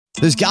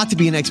There's got to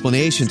be an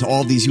explanation to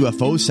all of these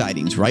UFO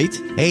sightings, right?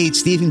 Hey,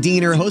 it's Stephen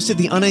Diener, host of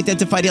the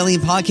Unidentified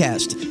Alien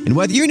Podcast. And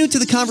whether you're new to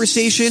the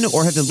conversation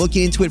or have been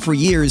looking into it for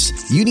years,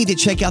 you need to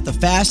check out the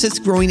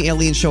fastest growing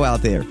alien show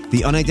out there,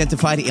 the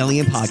Unidentified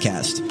Alien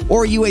Podcast,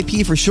 or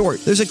UAP for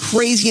short. There's a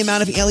crazy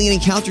amount of alien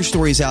encounter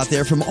stories out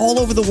there from all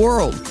over the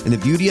world. And the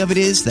beauty of it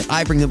is that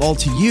I bring them all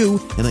to you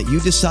and let you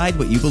decide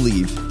what you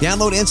believe.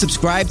 Download and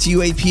subscribe to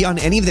UAP on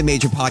any of the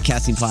major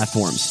podcasting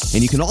platforms.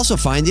 And you can also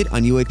find it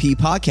on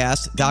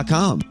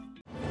UAPpodcast.com.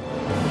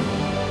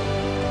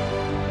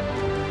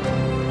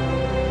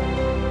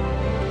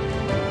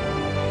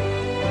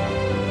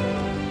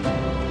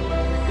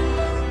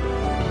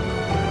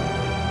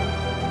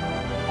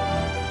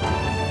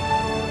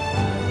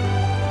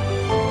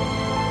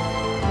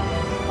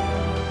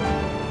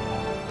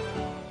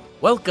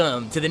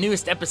 Welcome to the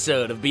newest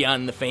episode of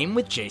Beyond the Fame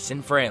with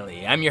Jason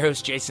Fraley. I'm your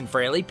host, Jason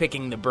Fraley,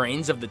 picking the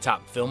brains of the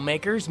top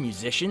filmmakers,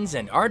 musicians,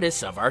 and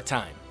artists of our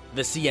time.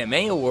 The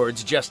CMA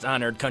Awards just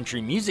honored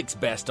country music's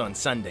best on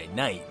Sunday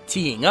night,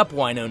 teeing up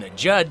Wynonna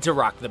Judd to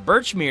rock the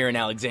Birchmere in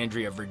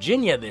Alexandria,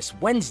 Virginia this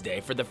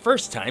Wednesday for the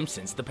first time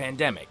since the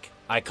pandemic.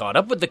 I caught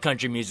up with the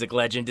country music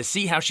legend to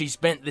see how she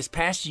spent this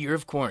past year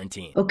of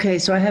quarantine. Okay,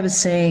 so I have a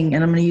saying,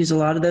 and I'm going to use a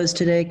lot of those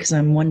today because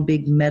I'm one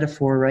big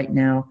metaphor right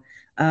now.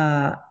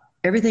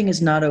 Everything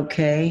is not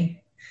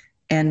okay,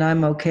 and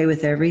I'm okay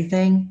with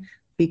everything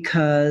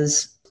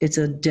because it's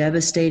a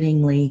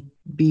devastatingly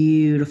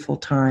beautiful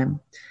time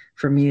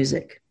for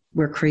music.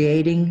 We're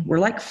creating, we're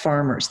like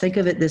farmers. Think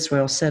of it this way.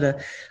 I'll set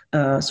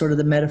a sort of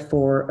the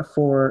metaphor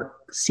for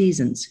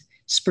seasons.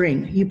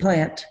 Spring, you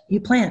plant,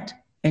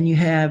 and you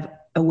have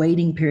a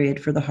waiting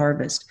period for the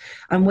harvest.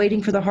 I'm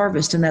waiting for the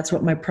harvest, and that's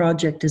what my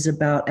project is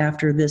about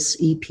after this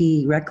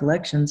EP,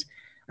 Recollections.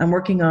 I'm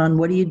working on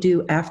what do you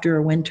do after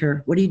a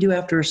winter? What do you do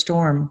after a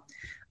storm?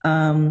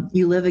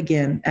 You live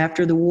again.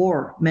 After the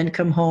war, men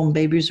come home,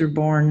 babies are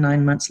born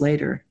 9 months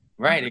later.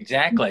 Right,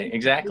 exactly.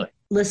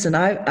 Listen,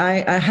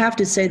 I have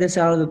to say this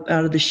out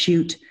of the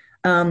chute.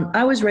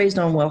 I was raised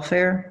on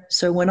welfare,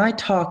 so when I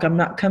talk, I'm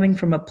not coming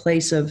from a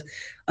place of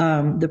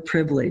the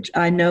privilege.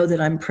 I know that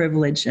I'm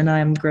privileged, and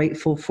I'm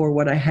grateful for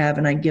what I have,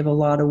 and I give a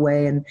lot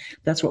away, and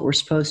that's what we're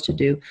supposed to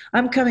do.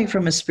 I'm coming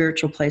from a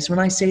spiritual place. When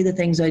I say the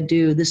things I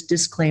do, this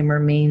disclaimer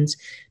means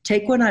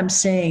take what I'm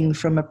saying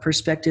from a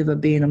perspective of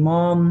being a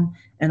mom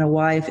and a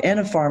wife and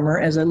a farmer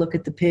as I look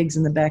at the pigs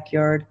in the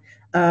backyard.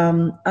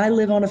 I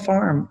live on a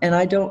farm, and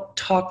I don't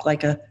talk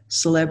like a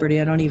celebrity.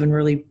 I don't even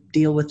really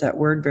deal with that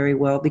word very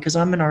well because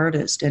I'm an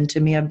artist, and to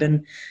me, I've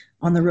been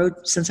on the road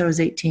since I was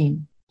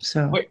 18.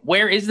 So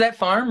where is that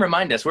farm?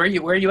 Remind us. Where are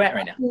you at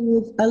right now?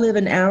 I live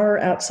an hour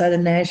outside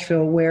of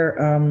Nashville,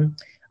 where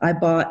I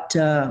bought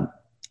a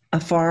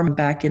farm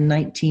back in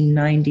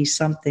 1990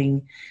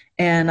 something,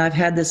 and I've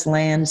had this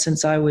land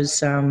since I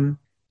was a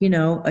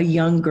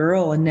young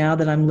girl. And now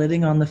that I'm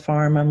living on the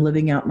farm, I'm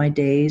living out my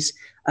days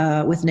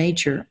with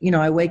nature.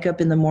 I wake up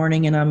in the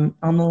morning and I'm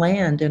on the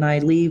land, and I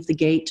leave the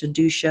gate to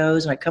do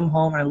shows, and I come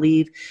home and I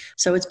leave.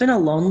 So it's been a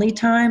lonely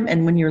time.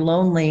 And when you're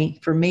lonely,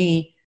 for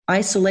me,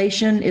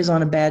 isolation is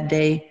on a bad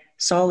day,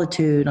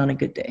 solitude on a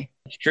good day.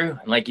 It's true.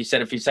 And like you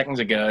said a few seconds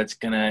ago, it's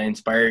going to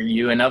inspire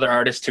you and other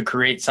artists to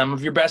create some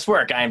of your best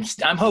work. I'm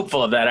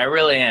hopeful of that. I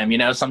really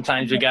am.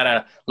 Sometimes we got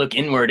to look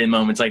inward in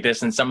moments like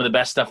this, and some of the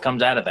best stuff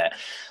comes out of that.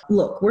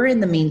 Look, we're in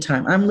the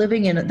meantime. I'm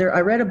living in there.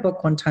 I read a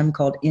book one time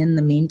called In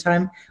the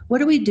Meantime. What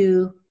do we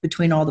do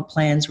between all the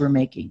plans we're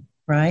making,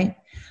 right?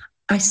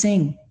 I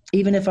sing.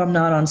 Even if I'm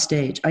not on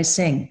stage, I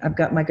sing. I've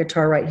got my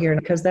guitar right here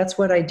because that's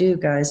what I do,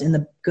 guys, in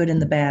the good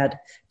and the bad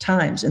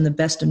times, in the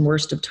best and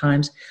worst of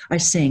times. I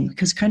sing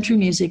because country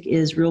music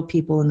is real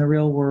people in the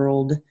real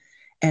world,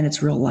 and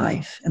it's real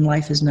life, and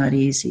life is not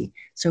easy.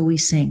 So we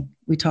sing.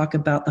 We talk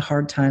about the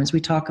hard times.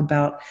 We talk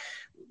about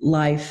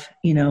life,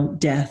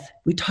 death.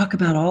 We talk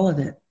about all of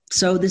it.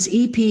 So this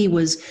EP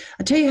was,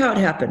 I'll tell you how it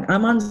happened.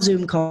 I'm on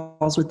Zoom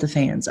calls with the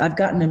fans. I've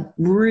gotten to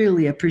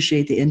really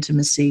appreciate the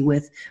intimacy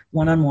with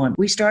one-on-one.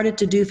 We started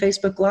to do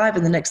Facebook Live,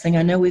 and the next thing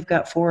I know, we've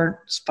got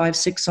 4, 5,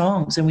 6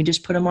 songs, and we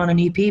just put them on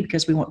an EP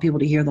because we want people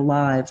to hear the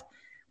live.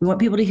 We want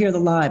people to hear the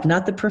live,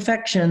 not the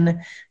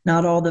perfection,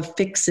 not all the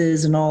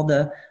fixes and all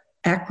the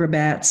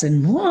acrobats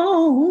and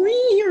whoa,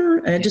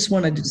 and I just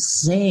wanted to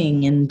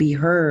sing and be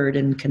heard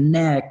and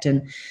connect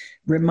and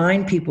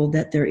remind people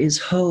that there is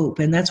hope,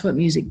 and that's what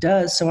music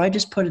does. So I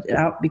just put it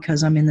out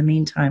because I'm in the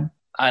meantime.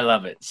 I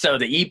love it. So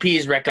the EP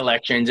is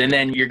Recollections, and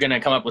then you're going to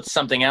come up with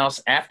something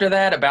else after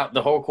that about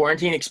the whole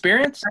quarantine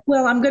experience?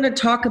 Well, I'm going to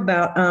talk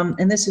about,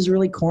 and this is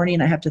really corny,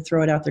 and I have to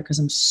throw it out there because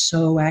I'm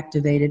so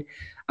activated.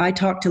 I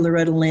talk to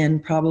Loretta Lynn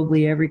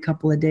probably every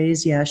couple of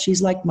days. Yeah,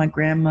 she's like my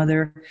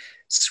grandmother,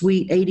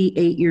 sweet,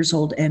 88 years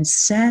old, and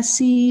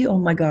sassy. Oh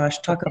my gosh,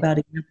 talk about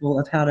an example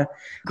of how to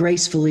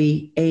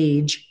gracefully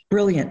age.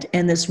 Brilliant.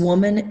 And this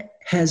woman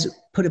has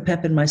put a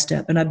pep in my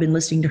step, and I've been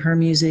listening to her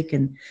music,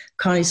 and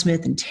Connie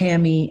Smith and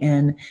Tammy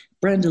and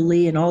Brenda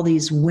Lee and all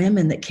these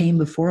women that came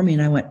before me,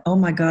 and I went, oh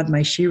my God,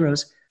 my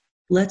sheroes,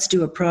 let's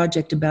do a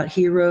project about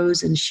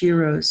heroes and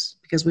sheroes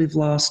because we've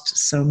lost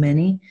so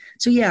many.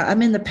 So yeah,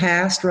 I'm in the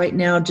past right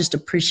now, just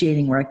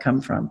appreciating where I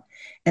come from.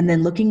 And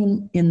then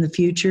looking in the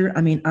future,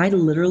 I mean, I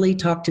literally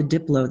talked to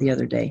Diplo the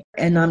other day,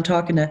 and I'm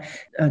talking to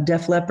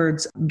Def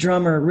Leppard's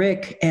drummer,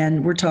 Rick,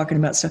 and we're talking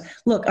about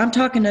stuff. Look, I'm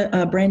talking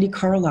to Brandy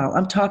Carlisle.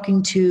 I'm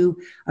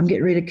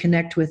getting ready to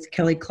connect with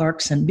Kelly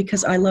Clarkson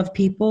because I love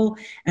people,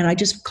 and I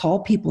just call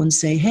people and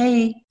say,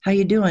 hey, how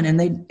you doing?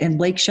 And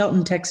Blake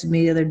Shelton texted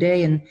me the other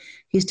day, and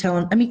he's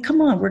telling, I mean, come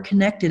on, we're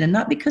connected. And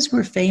not because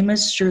we're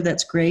famous. Sure,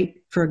 that's great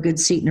for a good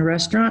seat in a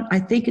restaurant. I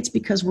think it's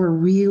because we're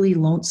really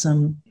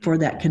lonesome for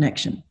that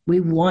connection. We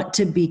want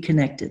to be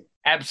connected.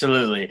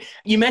 Absolutely.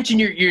 You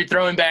mentioned you're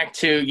throwing back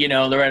to,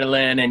 Loretta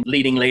Lynn and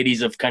leading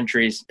ladies of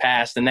countries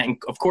past. And that,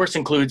 of course,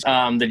 includes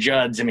the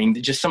Judds. I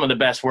mean, just some of the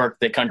best work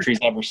that country's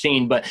ever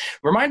seen. But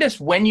remind us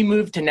when you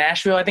moved to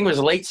Nashville, I think it was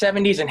the late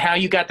 70s, and how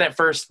you got that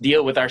first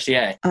deal with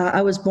RCA.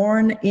 I was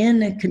born in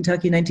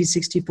Kentucky in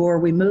 1964.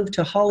 We moved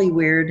to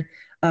Hollyweird.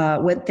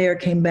 Went there,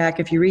 came back.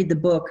 If you read the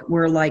book,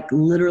 we're like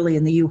literally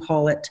in the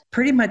U-Haul it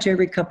pretty much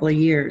every couple of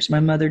years.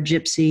 My mother,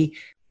 Gypsy.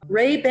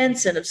 Ray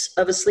Benson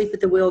of Asleep at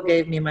the Wheel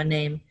gave me my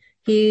name.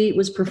 He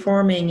was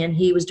performing, and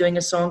he was doing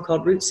a song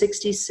called Route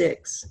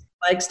 66,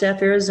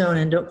 Flagstaff, Arizona,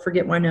 and don't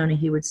forget Wynonna,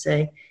 he would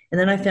say. And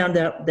then I found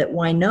out that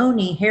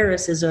Wynonna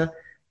Harris is a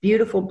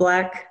beautiful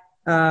black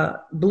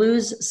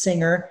blues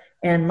singer.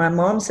 And my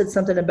mom said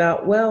something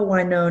about, well,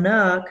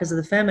 Wynonna, because of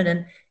the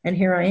feminine, and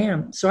here I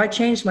am. So I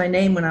changed my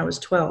name when I was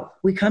 12.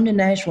 We come to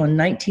Nashville in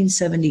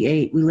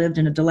 1978. We lived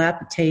in a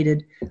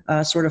dilapidated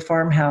sort of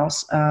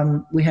farmhouse.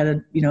 We had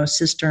a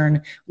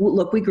cistern.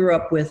 Look, we grew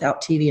up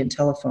without TV and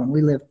telephone.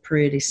 We lived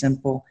pretty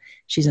simple.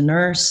 She's a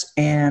nurse,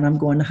 and I'm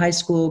going to high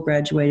school,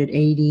 graduated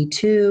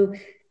 82,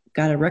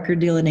 got a record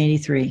deal in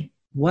 83.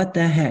 What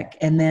the heck?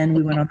 And then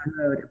we went on the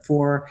road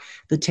for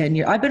the 10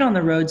 years. I've been on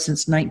the road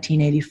since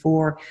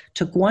 1984.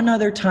 Took one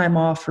other time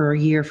off for a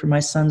year for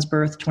my son's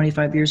birth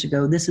 25 years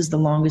ago. This is the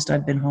longest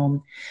I've been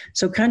home.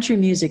 So country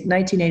music,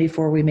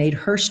 1984, we made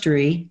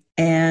Herstory,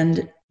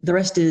 and the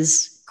rest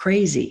is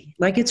crazy.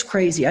 Like, it's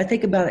crazy. I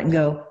think about it and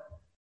go,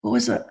 what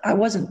was it? I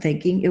wasn't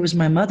thinking. It was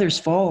my mother's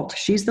fault.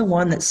 She's the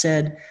one that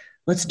said,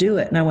 let's do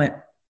it. And I went,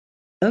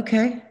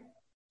 okay.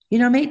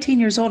 I'm 18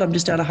 years old. I'm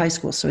just out of high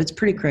school. So it's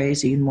pretty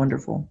crazy and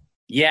wonderful.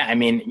 Yeah, I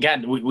mean,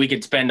 God, we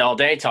could spend all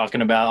day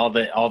talking about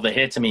all the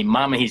hits. I mean,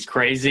 Mama, He's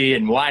Crazy,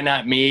 and Why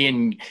Not Me,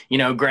 and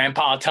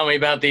Grandpa, Tell Me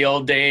About the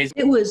Old Days.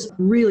 It was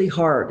really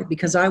hard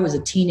because I was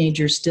a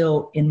teenager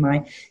still. In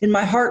my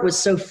heart was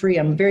so free.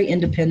 I'm a very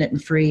independent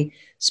and free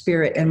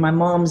spirit, and my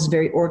mom's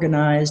very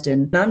organized,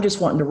 and I'm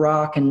just wanting to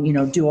rock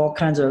and do all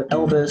kinds of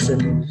Elvis,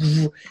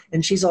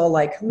 and she's all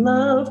like,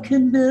 love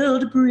can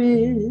build a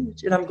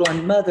bridge, and I'm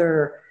going,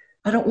 Mother,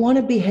 I don't want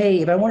to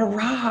behave. I want to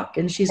rock,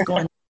 and she's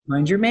going,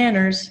 mind your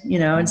manners,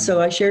 and so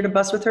I shared a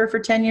bus with her for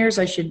 10 years.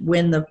 I should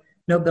win the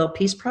Nobel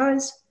Peace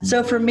Prize.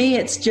 So for me,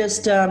 it's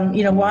just,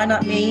 why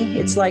not me?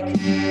 It's like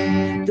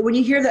when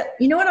you hear that,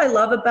 what I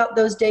love about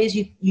those days,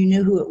 you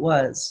knew who it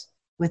was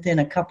within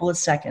a couple of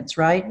seconds,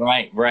 right?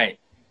 Right.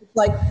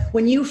 Like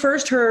when you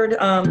first heard,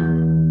 Had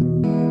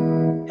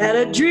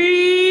a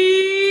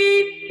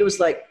Dream, it was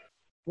like,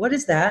 what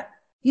is that?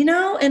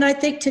 And I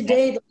think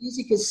today the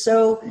music is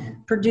so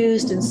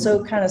produced and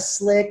so kind of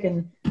slick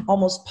and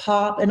almost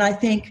pop. And I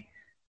think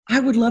I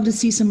would love to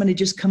see somebody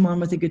just come on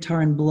with a guitar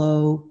and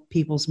blow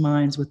people's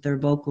minds with their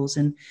vocals.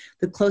 And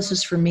the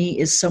closest for me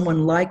is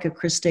someone like a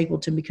Chris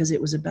Stapleton, because it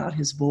was about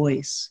his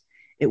voice.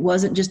 It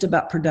wasn't just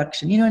about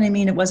production. You know what I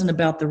mean? It wasn't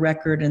about the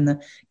record and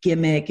the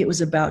gimmick. It was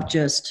about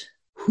just,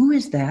 who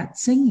is that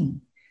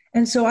singing?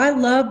 And so I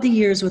loved the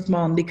years with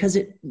Mom because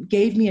it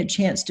gave me a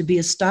chance to be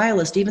a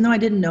stylist. Even though I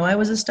didn't know I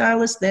was a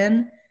stylist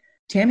then,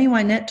 Tammy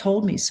Wynette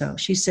told me so.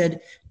 She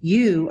said,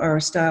 you are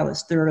a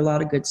stylist. There are a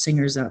lot of good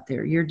singers out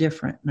there. You're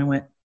different. And I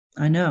went,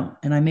 I know.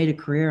 And I made a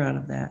career out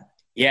of that.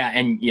 Yeah,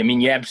 and I mean,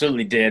 you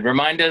absolutely did.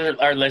 Remind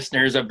our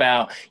listeners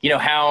about,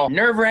 how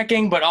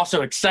nerve-wracking but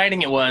also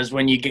exciting it was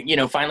when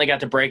you finally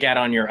got to break out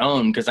on your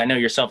own, because I know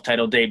your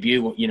self-titled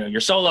debut,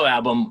 your solo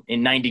album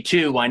in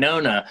 92,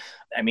 Wynonna.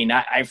 I mean,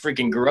 I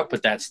freaking grew up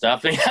with that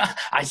stuff.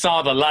 I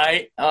saw the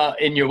light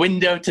in your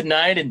window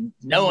tonight, and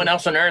no one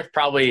else on earth,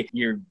 probably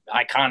your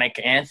iconic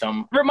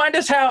anthem. Remind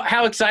us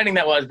how exciting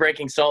that was,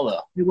 breaking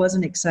solo. It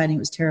wasn't exciting. It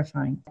was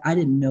terrifying. I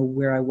didn't know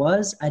where I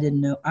was. I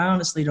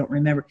honestly don't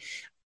remember.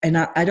 And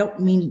I don't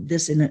mean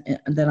this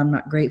that I'm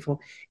not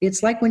grateful.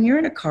 It's like when you're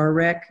in a car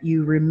wreck,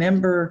 you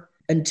remember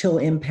until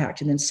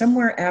impact. And then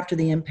somewhere after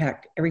the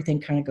impact,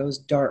 everything kind of goes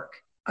dark.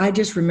 I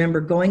just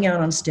remember going out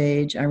on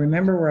stage. I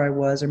remember where I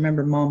was. I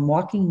remember Mom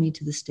walking me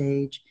to the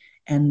stage,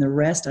 and the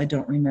rest I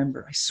don't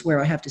remember. I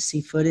swear I have to see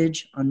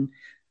footage on.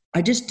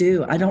 I just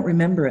do. I don't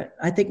remember it.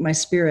 I think my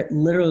spirit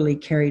literally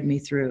carried me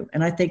through.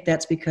 And I think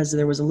that's because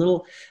there was a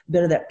little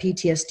bit of that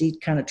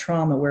PTSD kind of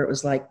trauma where it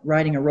was like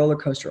riding a roller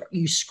coaster.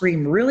 You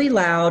scream really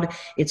loud.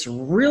 It's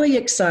really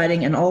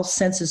exciting, and all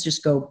senses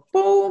just go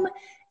boom,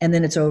 and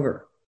then it's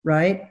over,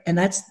 right? And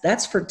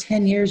that's for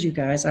 10 years, you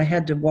guys. I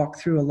had to walk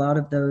through a lot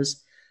of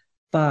those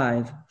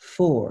 5,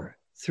 4,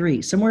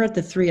 3. Somewhere at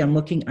the 3, I'm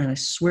looking, and I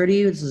swear to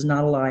you, this is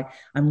not a lie.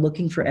 I'm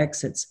looking for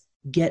exits.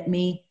 Get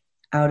me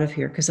out of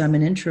here, because I'm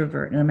an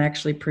introvert and I'm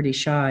actually pretty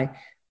shy.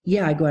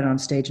 Yeah, I go out on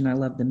stage and I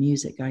love the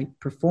music. I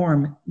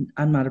perform.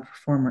 I'm not a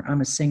performer.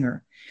 I'm a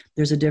singer.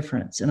 There's a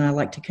difference, and I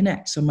like to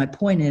connect. So my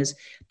point is,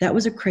 that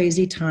was a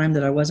crazy time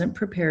that I wasn't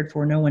prepared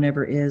for. No one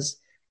ever is.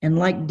 And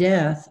like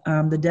death,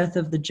 the death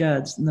of the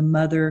Judds, the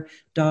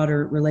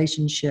mother-daughter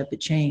relationship, it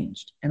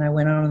changed. And I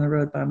went out on the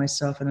road by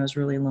myself, and I was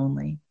really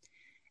lonely.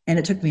 And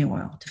it took me a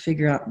while to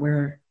figure out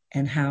where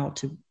and how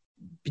to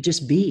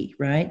just be,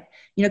 right?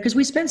 You know, because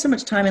we spend so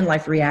much time in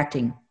life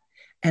reacting.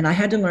 And I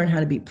had to learn how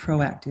to be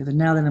proactive. And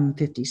now that I'm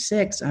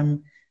 56,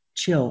 I'm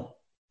chill.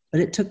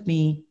 But it took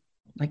me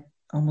like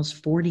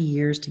almost 40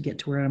 years to get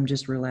to where I'm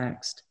just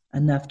relaxed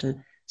enough to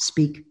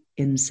speak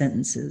in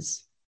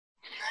sentences.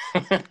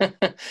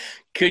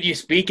 Could you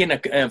speak in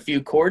a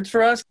few chords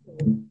for us?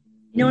 You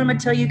know what I'm going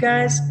to tell you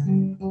guys?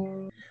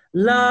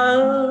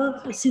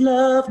 Love, see,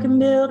 love can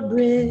build a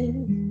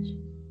bridge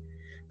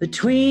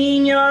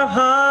between your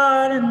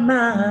heart and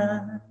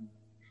mine.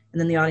 And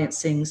then the audience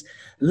sings,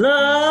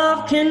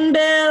 love can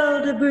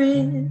build a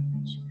bridge.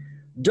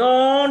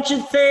 Don't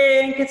you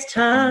think it's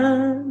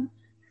time?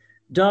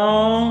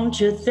 Don't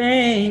you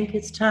think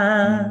it's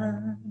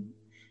time?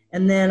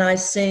 And then I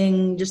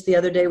sing, just the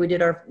other day, we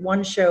did our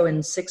one show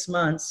in 6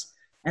 months.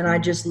 And I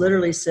just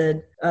literally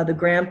said, the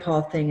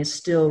grandpa thing is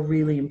still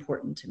really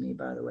important to me,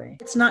 by the way.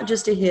 It's not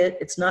just a hit.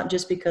 It's not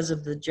just because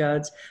of the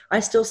Judds. I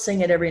still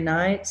sing it every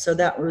night. So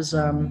that was,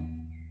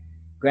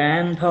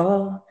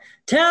 Grandpa,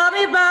 tell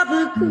me about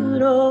the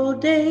good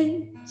old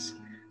days.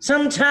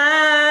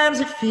 Sometimes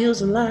it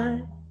feels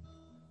alive.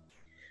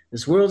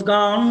 This world's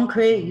gone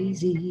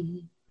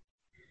crazy.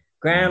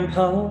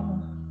 Grandpa,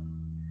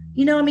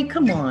 you know, I mean,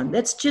 come on.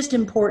 That's just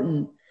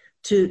important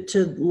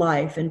to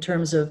life in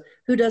terms of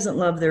who doesn't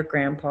love their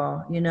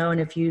grandpa, you know?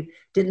 And if you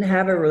didn't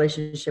have a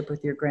relationship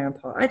with your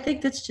grandpa, I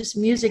think that's just,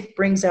 music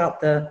brings out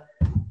the,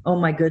 oh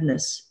my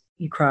goodness,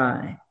 you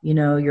cry, you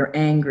know, you're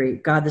angry.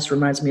 God, this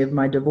reminds me of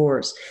my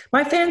divorce.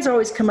 My fans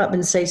always come up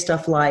and say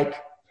stuff like,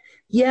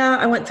 yeah,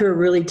 I went through a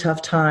really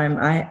tough time.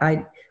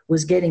 I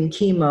was getting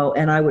chemo,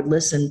 and I would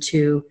listen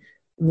to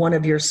one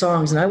of your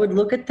songs and I would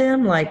look at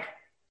them like,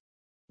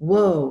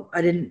 whoa,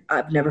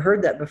 I've never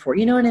heard that before.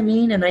 You know what I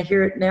mean? And I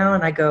hear it now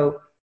and I go,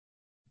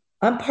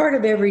 I'm part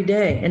of every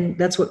day. And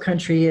that's what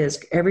country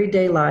is.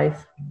 Everyday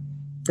life,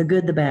 the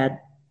good, the bad.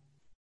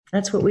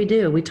 That's what we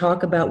do. We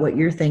talk about what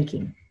you're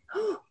thinking.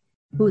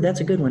 Ooh,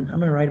 that's a good one. I'm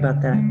going to write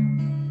about that.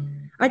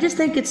 I just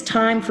think it's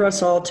time for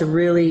us all to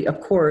really, of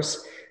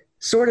course,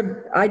 sort of,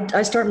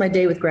 I start my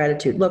day with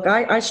gratitude. Look,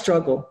 I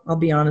struggle. I'll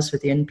be honest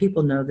with you. And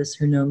people know this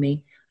who know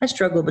me. I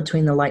struggle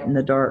between the light and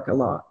the dark a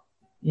lot.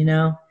 You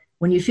know,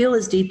 when you feel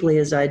as deeply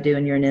as I do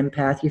and you're an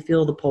empath, you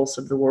feel the pulse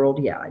of the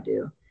world. Yeah, I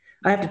do.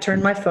 I have to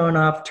turn my phone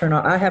off,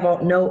 I have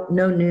no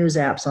news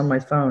apps on my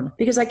phone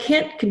because I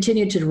can't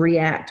continue to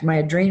react. My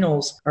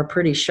adrenals are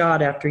pretty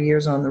shot after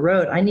years on the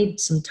road. I need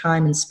some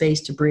time and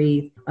space to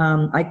breathe.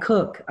 I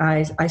cook.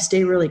 I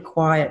stay really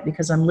quiet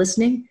because I'm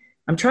listening.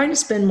 I'm trying to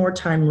spend more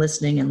time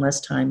listening and less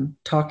time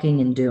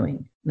talking and doing.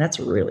 And that's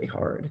really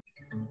hard,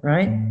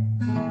 right?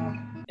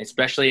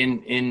 Especially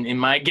in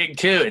my gig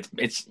too.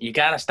 It's you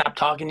gotta stop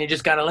talking, you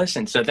just gotta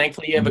listen. So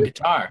thankfully you have a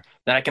guitar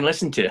that I can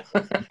listen to.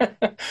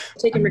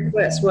 Taking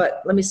requests.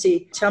 What? Let me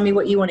see. Tell me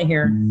what you want to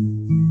hear.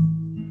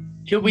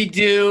 Could we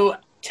do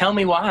Tell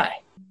Me Why?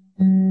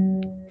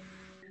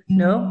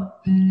 No.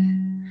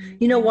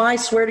 You know why?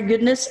 Swear to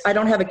goodness, I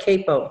don't have a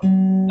capo.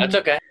 That's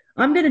okay.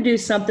 I'm going to do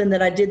something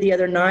that I did the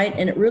other night,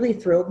 and it really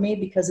thrilled me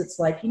because it's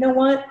like, you know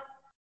what?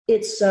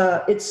 It's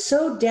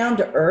so down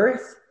to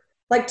earth.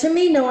 Like, to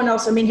me, no one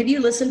else. I mean, have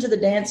you listened to the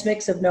dance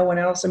mix of No One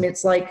Else? I mean,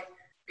 it's like,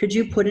 could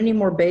you put any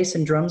more bass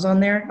and drums on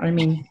there? I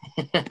mean,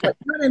 you know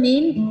what I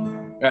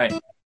mean? Right.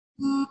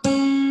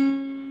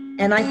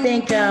 And I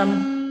think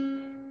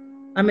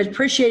I'm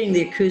appreciating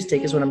the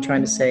acoustic is what I'm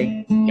trying to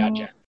say.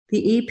 Gotcha.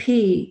 The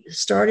EP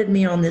started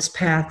me on this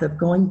path of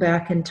going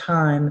back in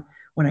time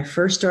when I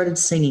first started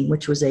singing,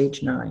 which was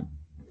age 9.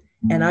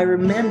 And I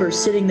remember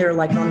sitting there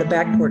like on the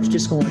back porch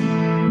just going,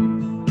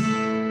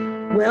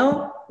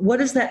 well, what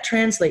does that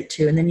translate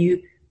to? And then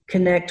you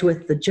connect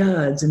with the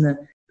Judds and the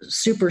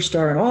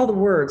superstar and all the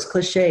words,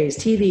 cliches,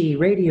 TV,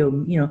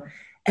 radio, you know.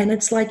 And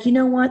it's like, you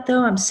know what,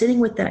 though? I'm sitting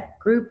with that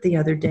group the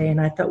other day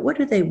and I thought, what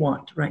do they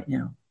want right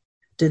now?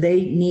 Do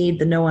they need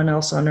the No One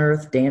Else on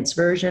Earth dance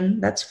version?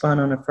 That's fun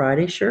on a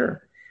Friday,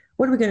 sure.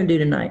 What are we going to do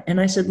tonight?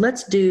 And I said,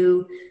 let's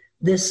do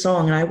this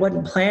song. And I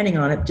wasn't planning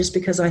on it just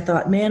because I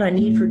thought, man, I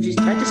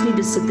just need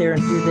to sit there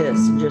and do this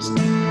and just,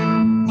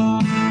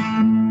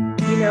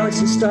 you know,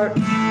 it's just start.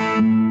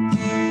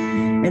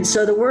 And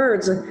so the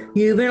words are,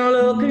 you've been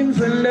looking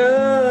for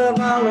love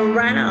all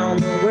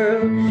around the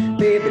world.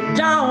 Baby,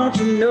 don't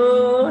you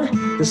know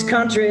this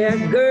country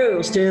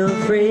girl's still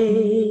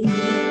free?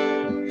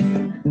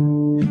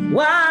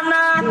 Why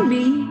not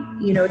me?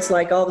 You know, it's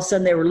like all of a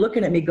sudden they were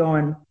looking at me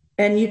going,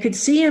 and you could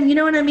see them, you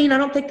know what I mean? I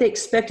don't think they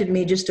expected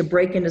me just to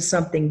break into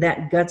something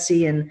that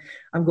gutsy. And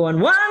I'm going,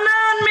 why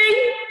not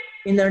me?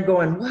 And they're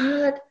going,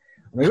 what?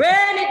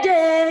 Rainy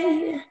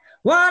day,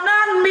 one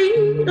on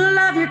me,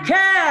 love your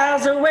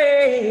cares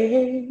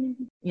away.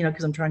 You know,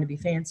 because I'm trying to be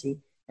fancy.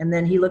 And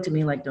then he looked at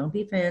me like, don't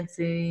be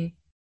fancy,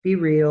 be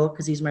real,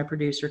 because he's my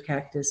producer,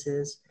 Cactus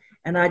is.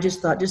 And I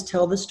just thought, just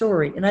tell the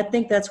story. And I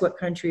think that's what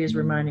country is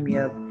reminding me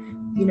of.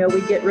 You know,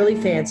 we get really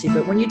fancy,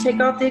 but when you take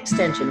off the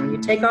extension, when you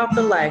take off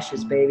the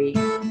lashes, baby,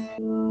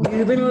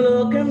 you've been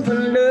looking for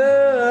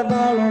love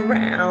all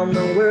around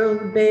the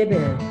world, baby.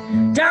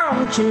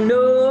 Don't you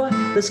know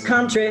this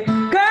country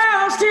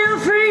girl's still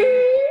free?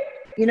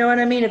 You know what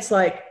I mean? It's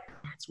like,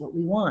 that's what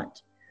we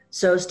want.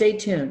 So stay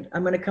tuned.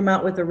 I'm going to come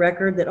out with a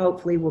record that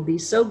hopefully will be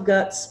so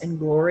guts and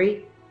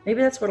glory.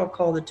 Maybe that's what I'll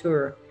call the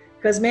tour.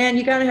 Because, man,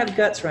 you got to have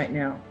guts right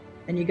now.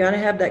 And you got to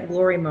have that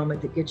glory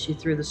moment that gets you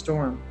through the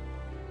storm.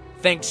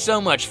 Thanks so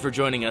much for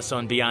joining us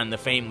on Beyond the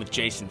Fame with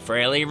Jason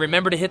Fraley.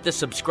 Remember to hit the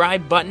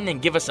subscribe button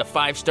and give us a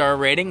 5-star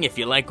rating if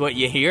you like what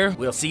you hear.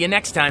 We'll see you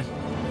next time.